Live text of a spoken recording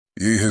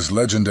His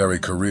legendary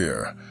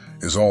career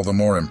is all the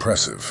more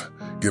impressive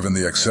given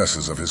the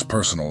excesses of his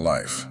personal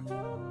life.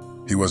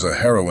 He was a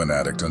heroin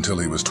addict until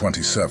he was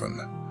 27,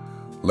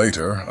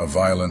 later a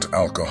violent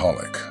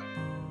alcoholic.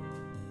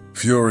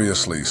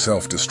 Furiously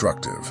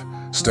self-destructive,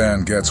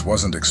 Stan Getz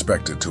wasn't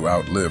expected to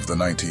outlive the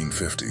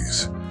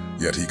 1950s,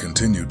 yet he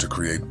continued to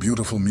create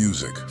beautiful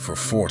music for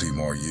 40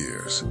 more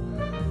years.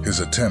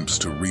 His attempts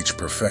to reach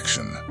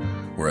perfection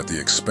were at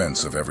the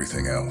expense of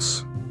everything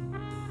else.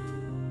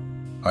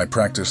 "I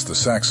practiced the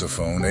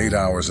saxophone 8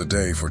 hours a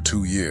day for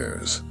 2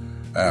 years.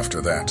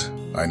 After that,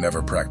 I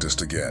never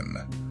practiced again,"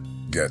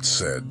 Getz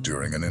said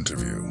during an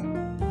interview.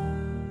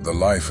 The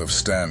life of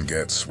Stan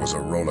Getz was a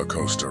roller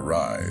coaster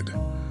ride.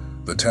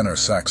 The tenor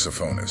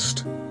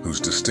saxophonist, whose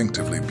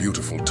distinctively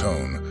beautiful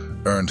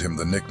tone earned him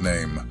the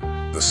nickname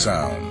The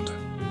Sound,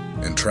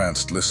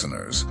 entranced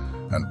listeners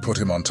and put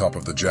him on top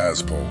of the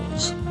jazz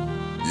poles.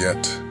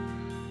 Yet,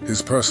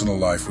 his personal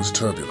life was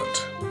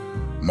turbulent,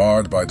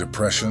 marred by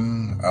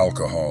depression,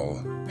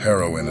 alcohol,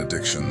 heroin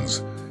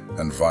addictions,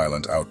 and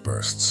violent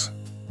outbursts.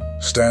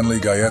 Stanley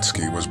Getz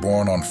was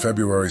born on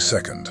February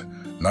 2,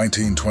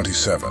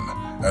 1927,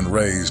 and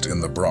raised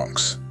in the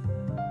Bronx.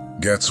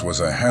 Getz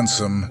was a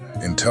handsome,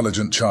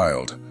 intelligent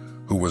child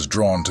who was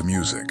drawn to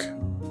music.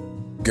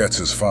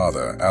 Getz's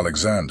father,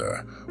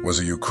 Alexander, was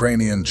a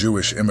Ukrainian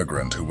Jewish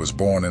immigrant who was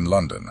born in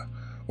London,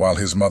 while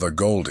his mother,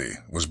 Goldie,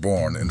 was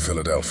born in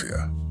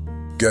Philadelphia.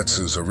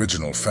 Getz's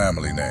original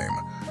family name,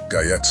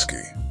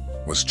 Gajewski,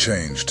 was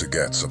changed to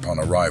Getz upon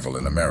arrival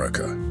in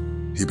America.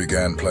 He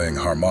began playing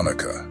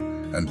harmonica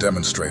and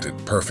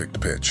demonstrated perfect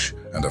pitch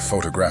and a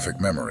photographic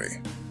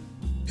memory.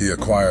 He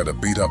acquired a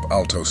beat-up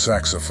alto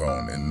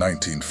saxophone in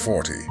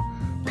 1940,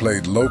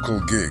 played local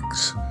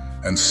gigs,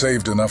 and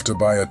saved enough to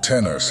buy a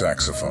tenor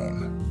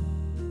saxophone.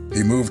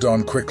 He moved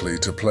on quickly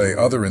to play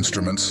other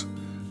instruments,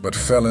 but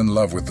fell in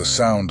love with the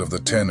sound of the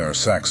tenor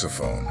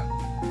saxophone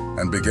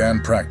and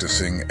began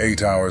practicing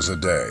 8 hours a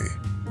day.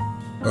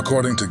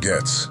 According to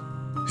Getz,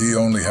 he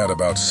only had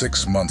about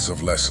 6 months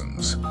of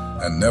lessons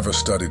and never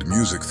studied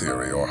music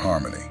theory or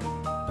harmony.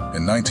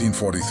 In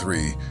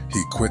 1943,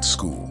 he quit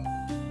school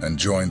and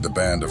joined the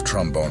band of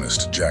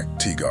trombonist Jack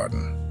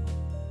Teagarden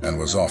and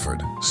was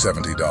offered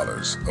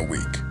 $70 a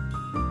week.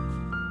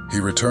 He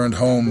returned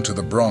home to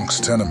the Bronx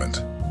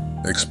tenement,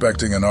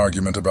 expecting an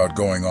argument about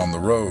going on the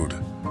road,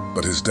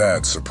 but his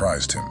dad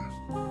surprised him.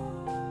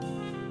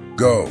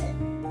 "Go,"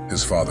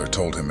 his father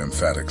told him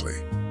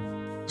emphatically.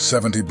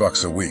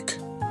 $70 a week.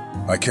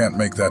 I can't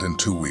make that in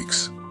 2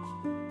 weeks.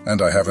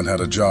 And I haven't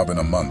had a job in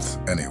a month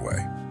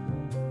anyway.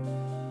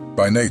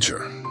 By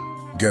nature,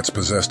 Getz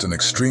possessed an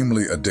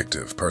extremely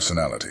addictive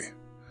personality.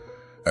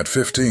 At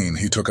 15,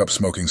 he took up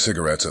smoking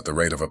cigarettes at the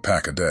rate of a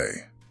pack a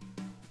day.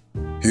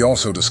 He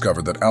also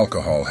discovered that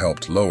alcohol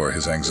helped lower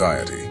his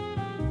anxiety,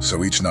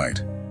 so each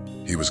night,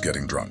 he was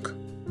getting drunk.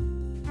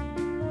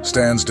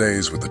 Stan's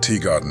days with the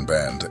Teagarden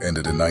Band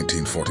ended in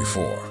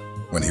 1944,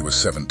 when he was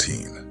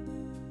 17.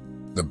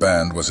 The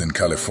band was in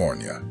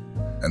California,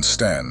 and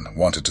Stan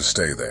wanted to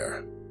stay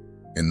there.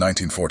 In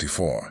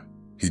 1944,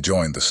 he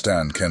joined the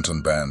Stan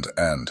Kenton Band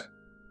and,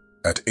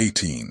 at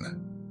 18,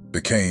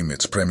 became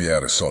its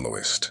premier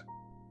soloist.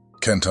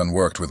 Kenton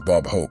worked with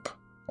Bob Hope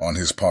on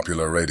his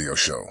popular radio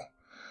show,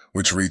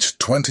 which reached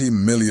 20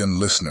 million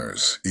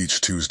listeners each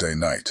Tuesday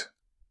night.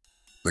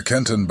 The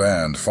Kenton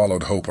Band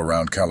followed Hope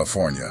around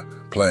California,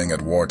 playing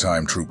at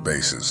wartime troop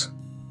bases.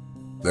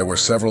 There were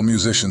several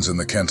musicians in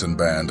the Kenton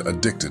Band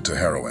addicted to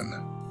heroin.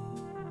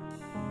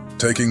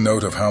 Taking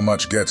note of how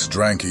much Getz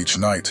drank each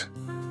night,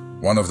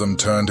 one of them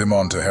turned him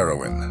on to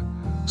heroin,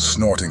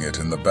 snorting it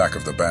in the back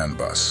of the band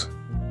bus.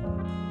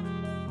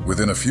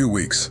 Within a few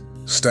weeks,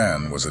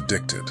 Stan was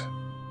addicted.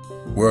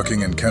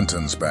 Working in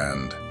Kenton's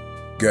band,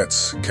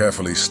 Getz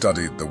carefully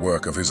studied the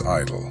work of his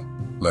idol,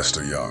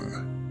 Lester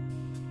Young.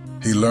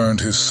 He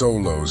learned his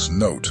solos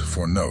note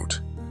for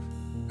note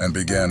and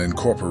began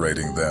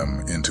incorporating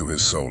them into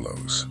his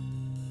solos.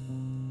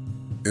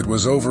 It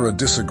was over a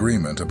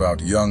disagreement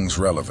about Young's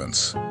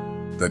relevance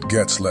that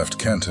Getz left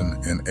Kenton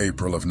in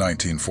April of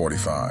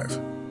 1945.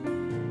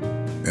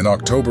 In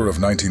October of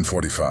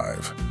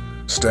 1945,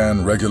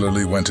 Stan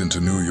regularly went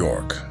into New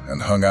York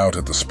and hung out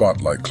at the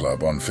Spotlight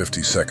Club on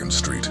 52nd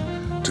Street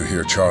to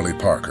hear Charlie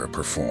Parker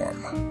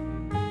perform.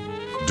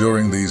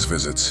 During these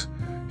visits,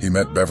 he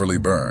met Beverly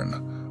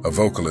Byrne, a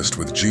vocalist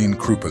with Gene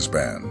Krupa's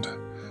band.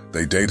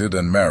 They dated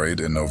and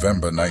married in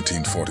November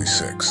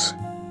 1946.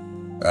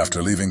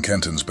 After leaving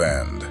Kenton's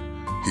band,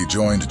 he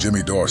joined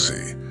Jimmy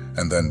Dorsey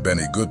and then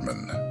Benny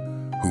Goodman,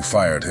 who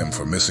fired him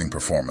for missing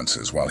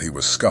performances while he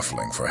was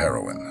scuffling for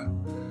heroin.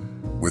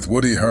 With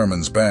Woody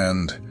Herman's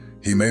band,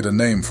 he made a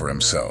name for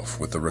himself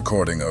with the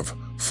recording of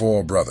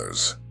Four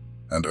Brothers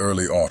and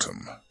Early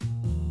Autumn.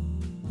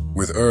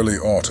 With Early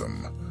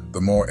Autumn,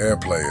 the more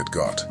airplay it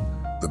got,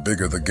 the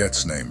bigger the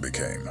Getz name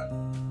became.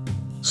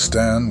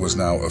 Stan was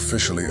now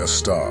officially a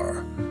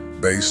star,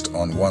 based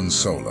on one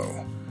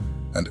solo,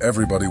 and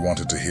everybody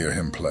wanted to hear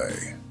him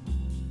play.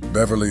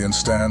 Beverly and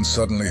Stan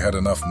suddenly had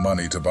enough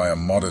money to buy a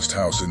modest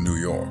house in New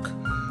York,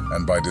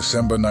 and by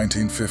December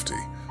 1950,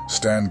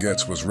 Stan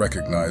Getz was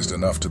recognized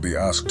enough to be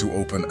asked to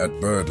open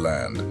at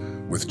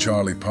Birdland with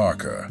Charlie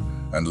Parker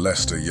and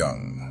Lester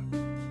Young.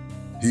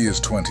 He is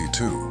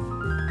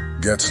 22.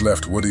 Getz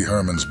left Woody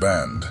Herman's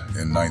band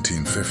in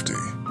 1950.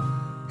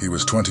 He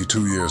was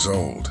 22 years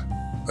old,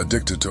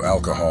 addicted to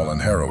alcohol and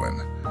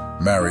heroin,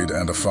 married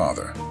and a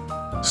father.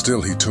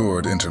 Still, he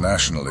toured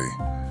internationally,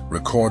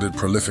 recorded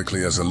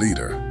prolifically as a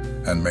leader,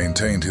 and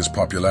maintained his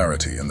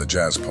popularity in the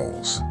jazz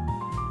polls.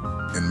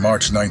 In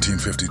March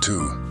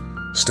 1952,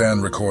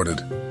 Stan recorded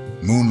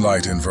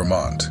 "Moonlight in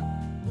Vermont,"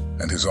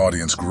 and his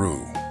audience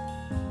grew.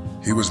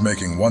 He was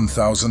making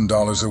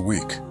 $1,000 a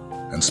week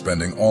and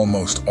spending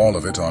almost all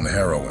of it on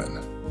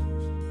heroin.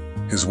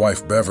 His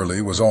wife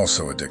Beverly was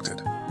also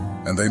addicted,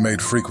 and they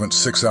made frequent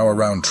 6-hour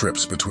round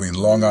trips between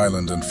Long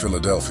Island and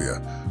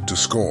Philadelphia to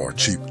score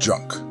cheap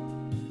junk.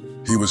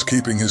 He was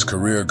keeping his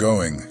career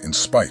going in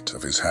spite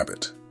of his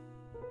habit.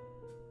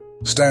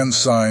 Stan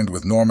signed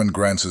with Norman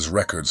Grantz's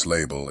records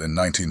label in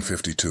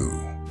 1952.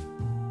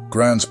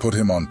 Grantz put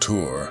him on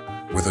tour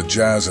with a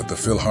Jazz at the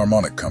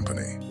Philharmonic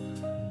Company,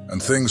 and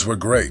things were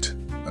great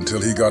until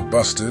he got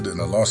busted in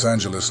a Los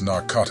Angeles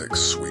narcotics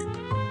sweep.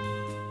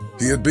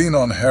 He had been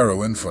on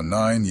heroin for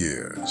 9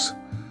 years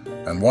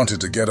and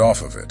wanted to get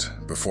off of it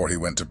before he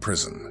went to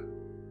prison.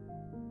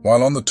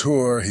 While on the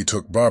tour, he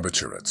took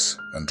barbiturates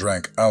and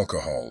drank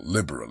alcohol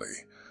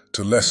liberally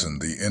to lessen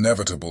the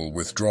inevitable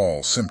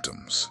withdrawal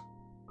symptoms.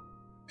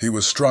 He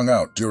was strung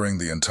out during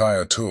the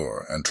entire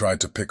tour and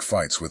tried to pick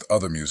fights with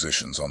other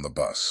musicians on the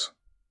bus.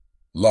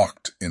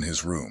 Locked in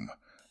his room,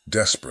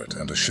 desperate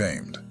and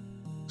ashamed,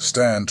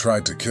 Stan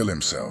tried to kill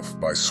himself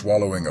by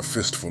swallowing a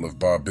fistful of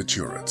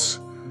barbiturates.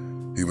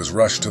 He was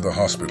rushed to the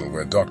hospital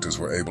where doctors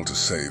were able to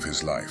save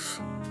his life.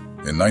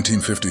 In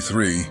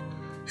 1953,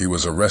 he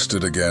was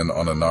arrested again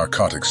on a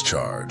narcotics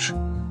charge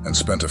and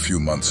spent a few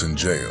months in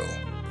jail.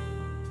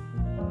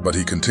 But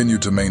he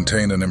continued to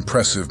maintain an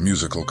impressive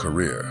musical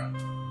career.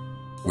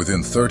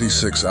 Within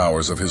 36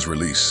 hours of his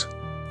release,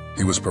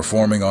 he was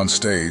performing on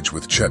stage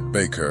with Chet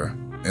Baker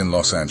in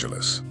Los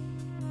Angeles.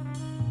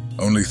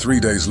 Only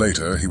 3 days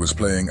later, he was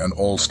playing an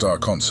all-star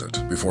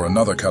concert before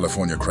another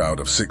California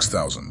crowd of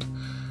 6,000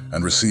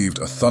 and received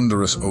a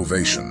thunderous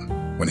ovation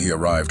when he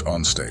arrived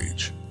on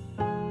stage.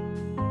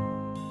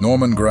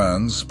 Norman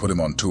Granz put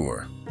him on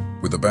tour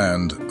with the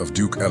band of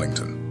Duke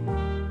Ellington.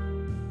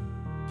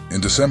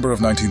 In December of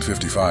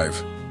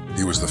 1955,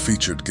 he was the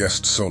featured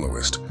guest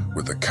soloist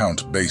with the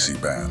Count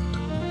Basie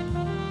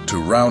Band. To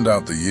round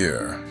out the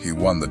year, he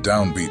won the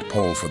Downbeat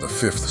poll for the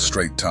 5th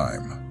straight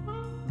time.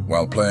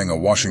 While playing a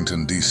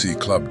Washington, D.C.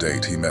 club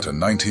date, he met a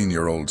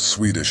 19-year-old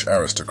Swedish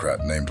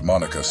aristocrat named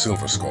Monica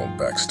Silverskål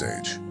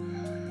backstage.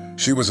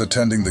 She was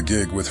attending the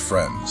gig with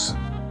friends.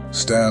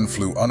 Stan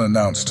flew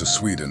unannounced to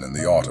Sweden in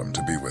the autumn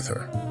to be with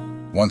her.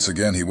 Once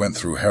again, he went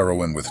through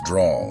heroin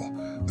withdrawal,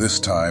 this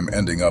time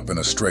ending up in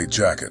a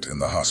straitjacket in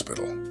the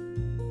hospital.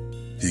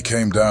 He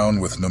came down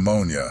with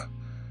pneumonia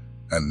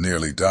and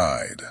nearly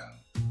died.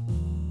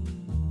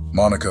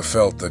 Monica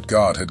felt that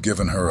God had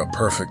given her a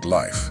perfect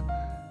life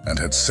and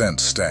had sent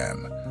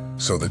Stan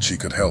so that she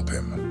could help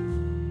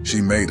him.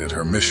 She made it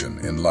her mission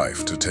in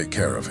life to take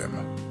care of him.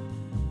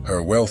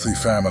 Her wealthy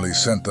family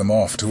sent them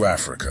off to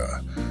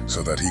Africa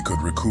so that he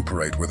could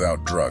recuperate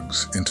without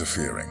drugs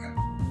interfering.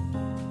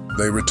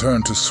 They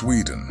returned to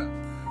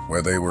Sweden,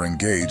 where they were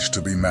engaged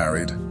to be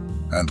married,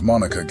 and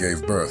Monica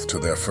gave birth to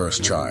their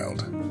first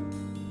child.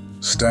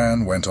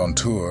 Stan went on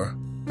tour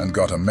and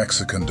got a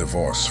Mexican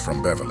divorce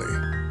from Beverly.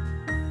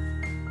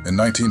 In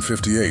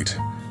 1958,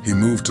 he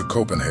moved to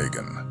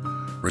Copenhagen,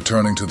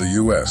 returning to the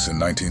U.S. in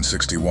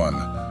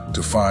 1961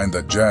 to find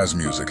that jazz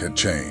music had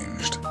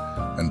changed,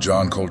 and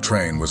John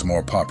Coltrane was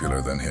more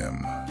popular than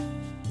him.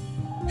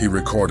 He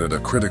recorded a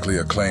critically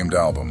acclaimed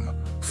album,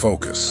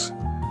 Focus,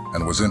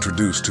 and was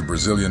introduced to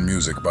Brazilian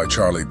music by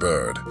Charlie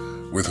Byrd,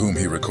 with whom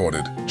he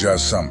recorded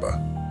Jazz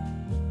Samba.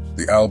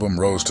 The album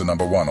rose to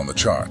 #1 on the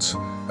charts,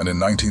 and in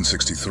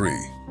 1963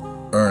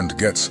 earned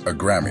Getz a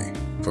Grammy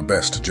for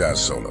Best Jazz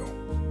Solo.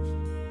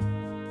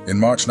 In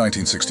March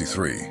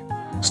 1963,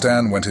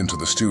 Stan went into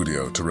the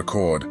studio to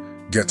record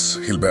Getz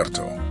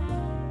Gilberto.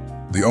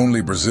 The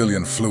only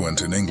Brazilian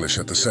fluent in English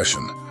at the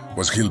session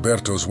was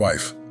Gilberto's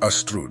wife,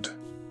 Astrud.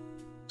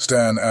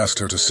 Stan asked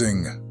her to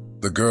sing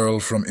The Girl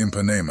from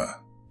Ipanema.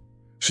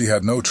 She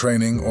had no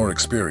training or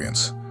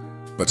experience,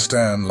 but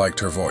Stan liked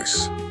her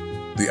voice.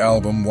 The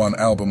album won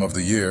Album of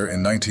the Year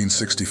in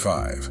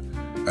 1965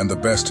 and the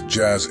Best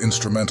Jazz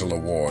Instrumental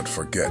Award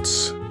for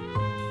Getz.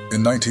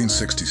 In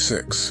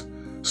 1966,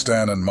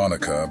 Stan and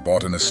Monica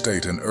bought an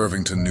estate in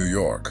Irvington, New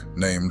York,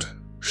 named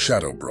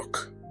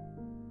Shadowbrook.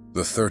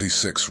 The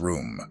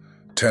 36-room,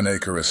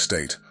 10-acre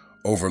estate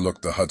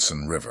overlooked the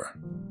Hudson River.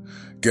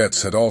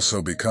 Getz had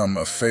also become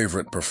a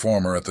favorite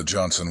performer at the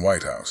Johnson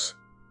White House.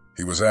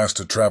 He was asked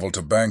to travel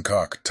to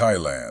Bangkok,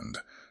 Thailand,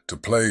 to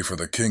play for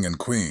the King and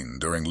Queen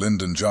during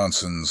Lyndon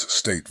Johnson's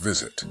state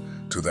visit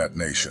to that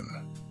nation.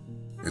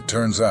 It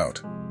turns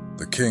out,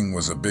 the King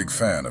was a big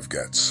fan of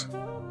Getz.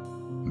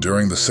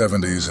 During the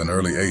 70s and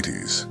early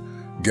 80s,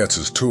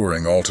 Getz's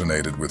touring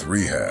alternated with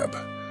rehab,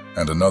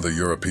 and another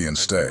European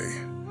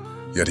stay,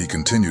 yet he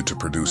continued to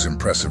produce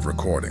impressive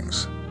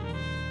recordings.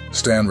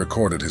 Stan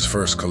recorded his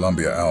first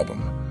Columbia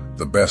album,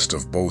 The Best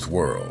of Both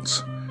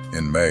Worlds,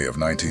 in May of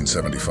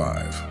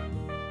 1975.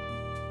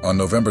 On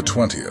November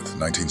 20th,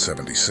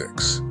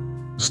 1976,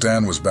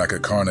 Stan was back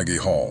at Carnegie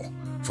Hall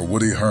for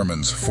Woody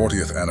Herman's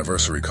 40th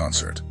anniversary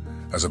concert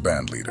as a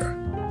band leader.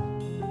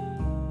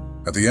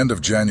 At the end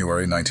of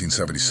January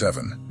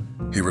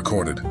 1977, he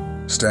recorded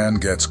Stan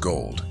Getz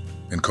Gold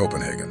in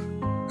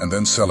Copenhagen and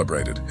then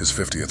celebrated his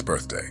 50th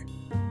birthday.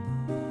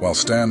 While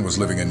Stan was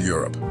living in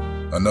Europe,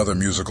 another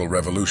musical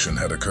revolution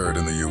had occurred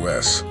in the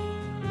US,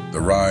 the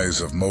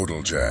rise of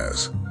modal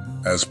jazz,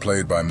 as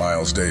played by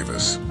Miles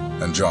Davis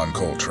and John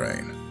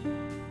Coltrane.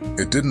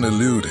 It didn't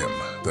elude him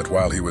that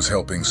while he was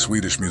helping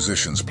Swedish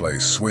musicians play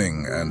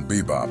swing and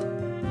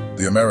bebop,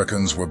 the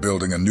Americans were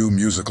building a new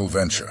musical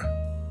venture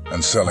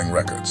and selling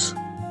records.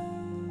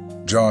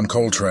 John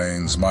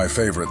Coltrane's My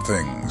Favorite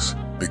Things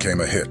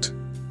became a hit,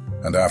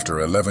 and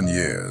after 11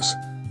 years,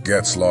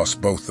 Getz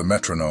lost both the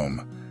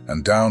metronome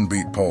and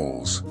downbeat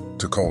poles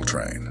to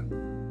Coltrane.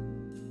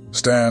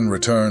 Stan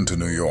returned to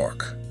New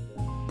York,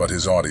 but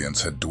his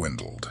audience had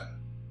dwindled.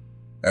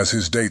 As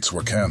his dates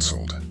were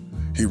canceled,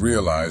 he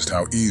realized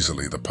how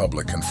easily the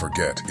public can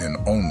forget in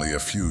only a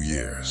few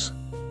years.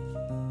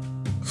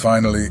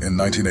 Finally, in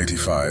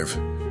 1985,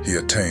 he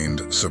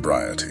attained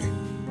sobriety.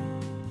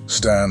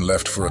 Stan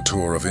left for a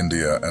tour of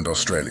India and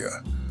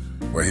Australia,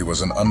 where he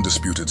was an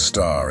undisputed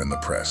star in the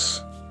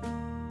press.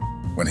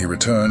 When he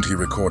returned, he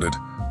recorded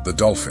The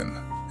Dolphin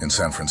in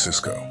San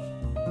Francisco.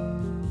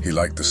 He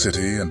liked the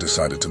city and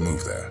decided to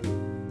move there.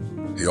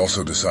 He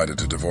also decided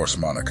to divorce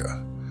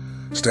Monica.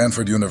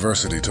 Stanford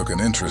University took an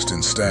interest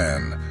in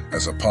Stan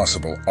as a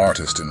possible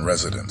artist in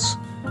residence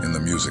in the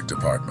music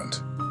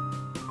department.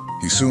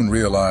 He soon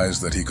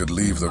realized that he could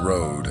leave the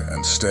road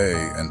and stay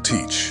and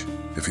teach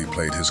if he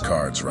played his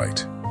cards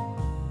right.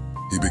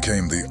 He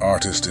became the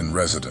artist in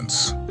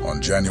residence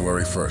on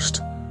January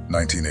 1st,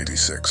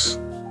 1986.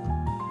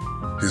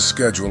 His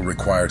schedule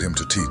required him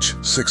to teach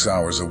 6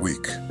 hours a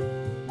week.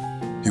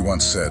 He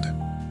once said,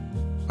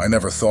 "I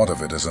never thought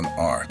of it as an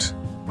art.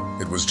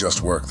 It was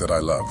just work that I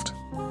loved.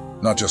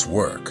 Not just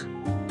work,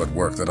 but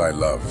work that I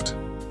loved.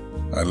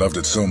 I loved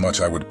it so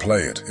much I would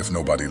play it if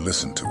nobody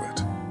listened to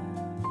it."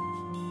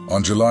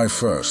 On July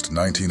 1st,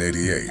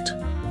 1988,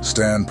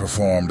 Stan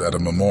performed at a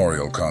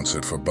memorial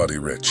concert for Buddy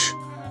Rich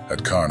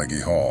at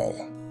Carnegie Hall.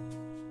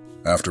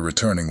 After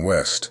returning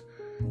west,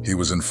 he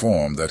was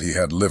informed that he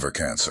had liver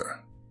cancer.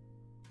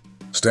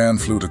 Stan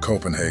flew to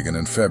Copenhagen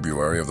in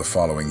February of the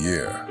following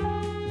year.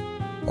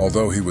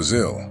 Although he was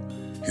ill,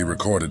 he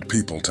recorded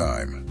People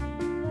Time.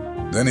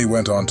 Then he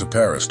went on to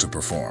Paris to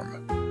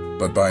perform,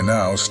 but by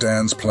now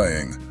Stan's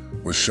playing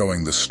was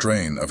showing the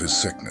strain of his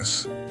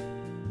sickness.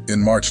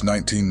 In March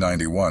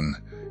 1991,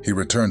 he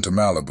returned to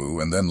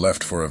Malibu and then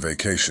left for a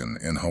vacation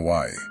in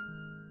Hawaii.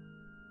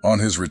 On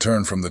his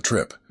return from the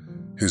trip,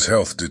 his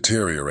health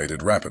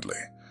deteriorated rapidly,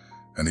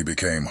 and he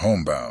became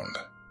homebound.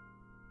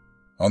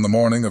 On the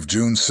morning of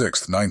June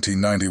 6,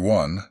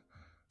 1991,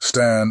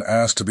 Stan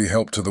asked to be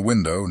helped to the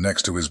window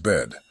next to his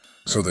bed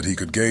so that he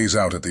could gaze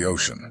out at the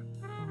ocean.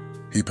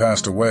 He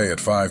passed away at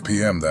 5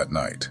 p.m. that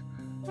night.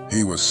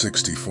 He was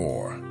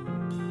 64.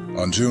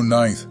 On June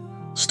 9th,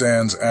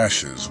 Stan's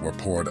ashes were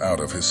poured out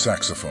of his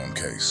saxophone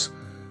case,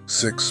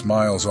 6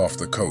 miles off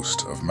the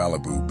coast of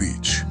Malibu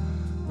Beach,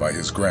 by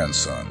his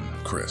grandson,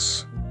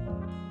 Chris.